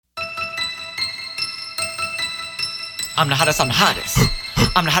I'm the hottest, I'm the hottest.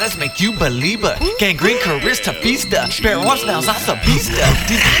 I'm the hottest, make you believer. Gangrene, Carista, Feaster. Spare orange now, I'm a beaster.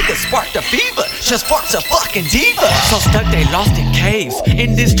 These niggas spark the fever. Just sparks a fucking diva. So stuck they lost in caves,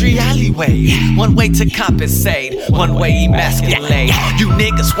 industry alleyways. One way to compensate, one way emasculate. You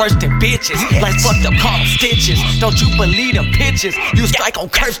niggas worse than bitches, like fucked up call them stitches. Don't you believe them pitches? You strike on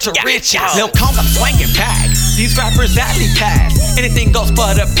curse to riches. Lil' Cone, I'm swinging back. These rappers alley pass. Anything goes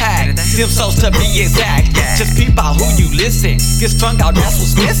for the pack. Them souls to be exact. Just peep out who you listen. Get strung out, that's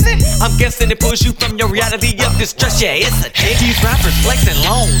what's missing. I'm guessing it pulls you from your reality of distress. Yeah, it's a dick. These rappers flexing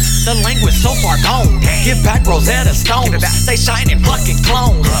loans. The language so far gone. Give back Rosetta Stones. They shining fucking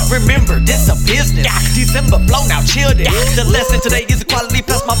clones. Remember, this a business. December flow, now chill this. The lesson today is equality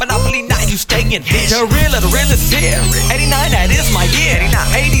plus my monopoly. Now you stay in this. The real is here. 89, that is my year.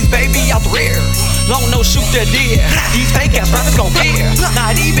 80s, baby, out the rear. Long no shoot the deer. These fake ass rappers gon' fear.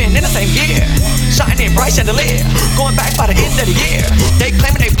 Not even in the same year. Shining bright chandelier. Going back by the end of the year. They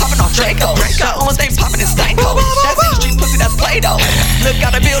claiming they popping on Draco. The only thing popping is Stanko. That's industry pussy, that's Play-Doh. Look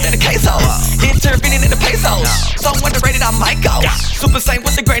out the build in the queso. Intervening in the pesos. So underrated, I might go. Super Saiyan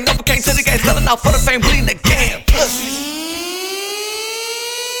with the grain, no came to the game. Selling out for the fame, bleeding the